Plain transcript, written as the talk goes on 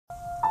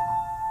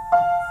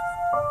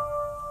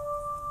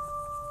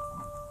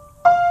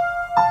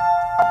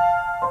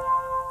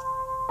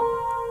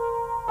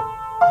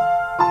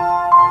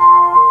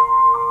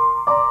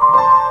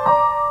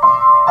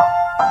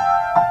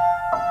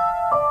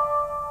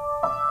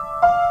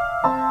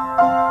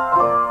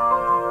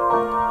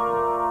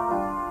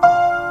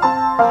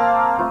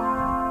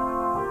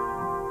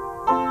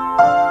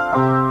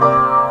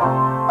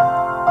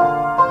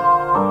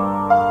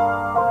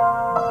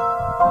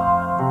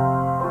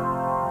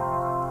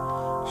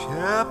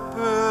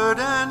shepherd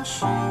and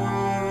sheep,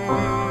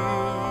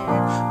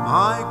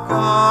 my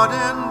God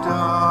and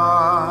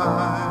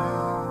I.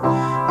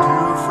 To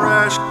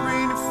fresh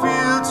green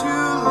fields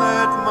you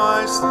led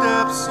my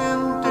steps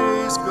in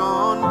days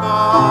gone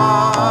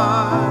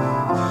by.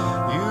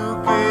 You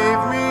gave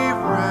me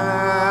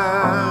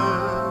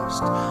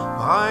rest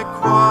by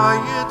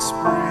quiet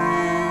springs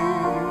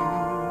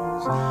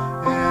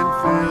and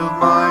filled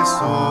my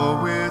soul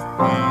with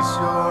peace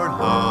your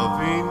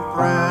loving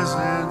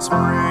presence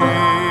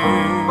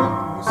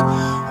brings.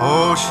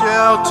 Oh,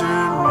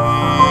 shelter me,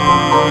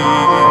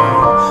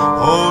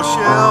 oh,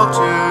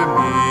 shelter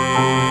me.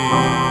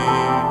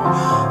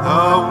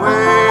 The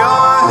way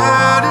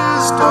ahead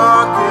is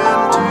dark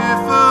and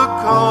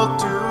difficult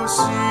to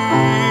see.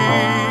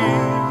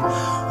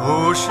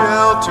 Oh,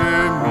 shelter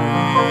me,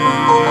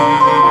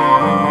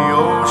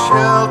 oh,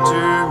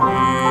 shelter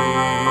me.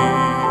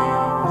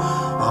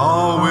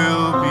 All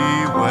will be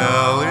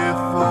well if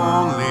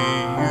only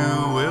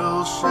you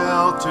will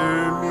shelter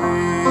me.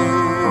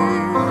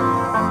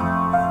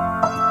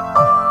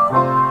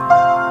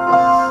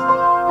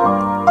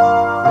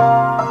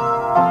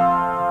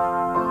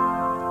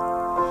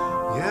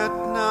 Yet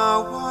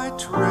now I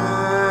tread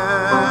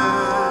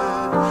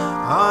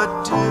a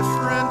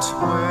different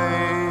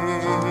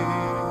way.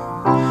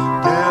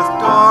 Death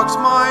dogs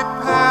my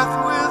path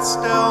with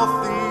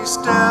stealthy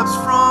steps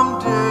from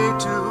day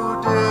to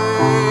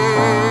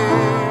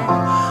day.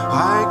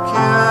 I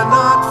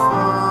cannot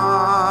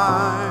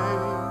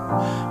find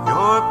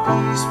your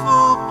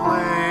peaceful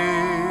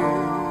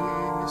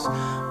place,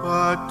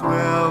 but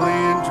dwell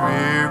in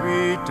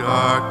dreary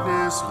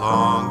darkness,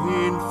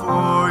 longing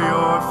for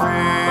your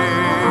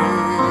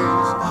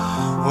face.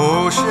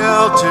 Oh,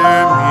 shelter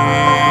me,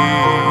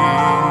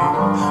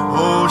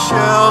 oh,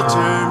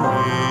 shelter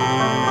me.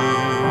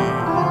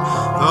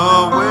 The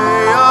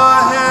way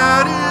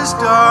ahead is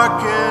dark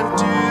and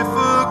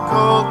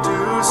difficult to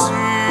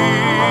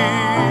see.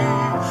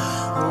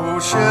 Oh,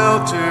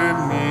 shelter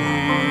me,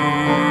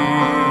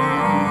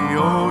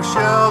 oh,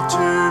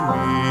 shelter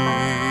me.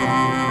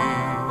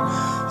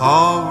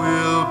 All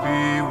will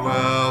be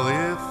well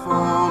if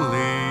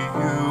only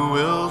you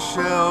will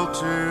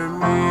shelter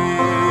me.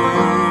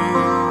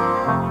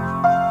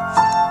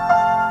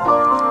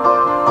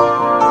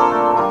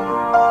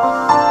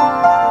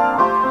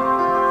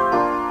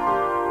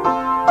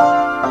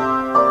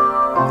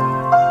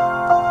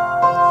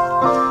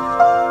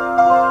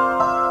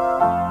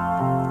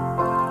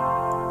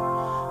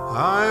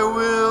 I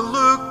will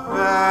look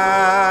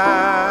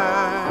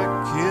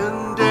back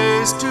in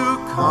days to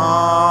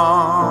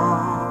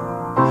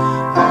come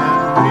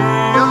and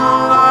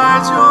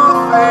realize your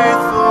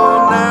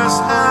faithfulness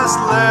has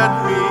led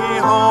me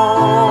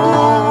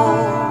home.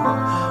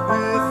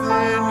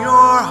 Within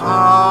your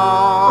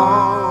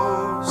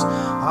house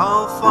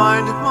I'll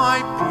find my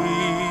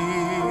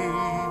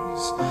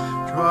peace,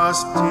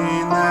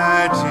 trusting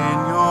that in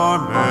your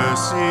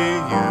mercy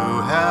you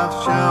have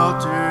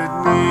sheltered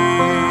me.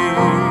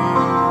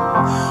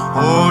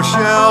 Oh,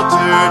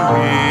 shelter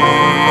me,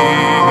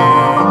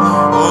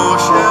 oh,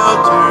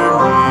 shelter me.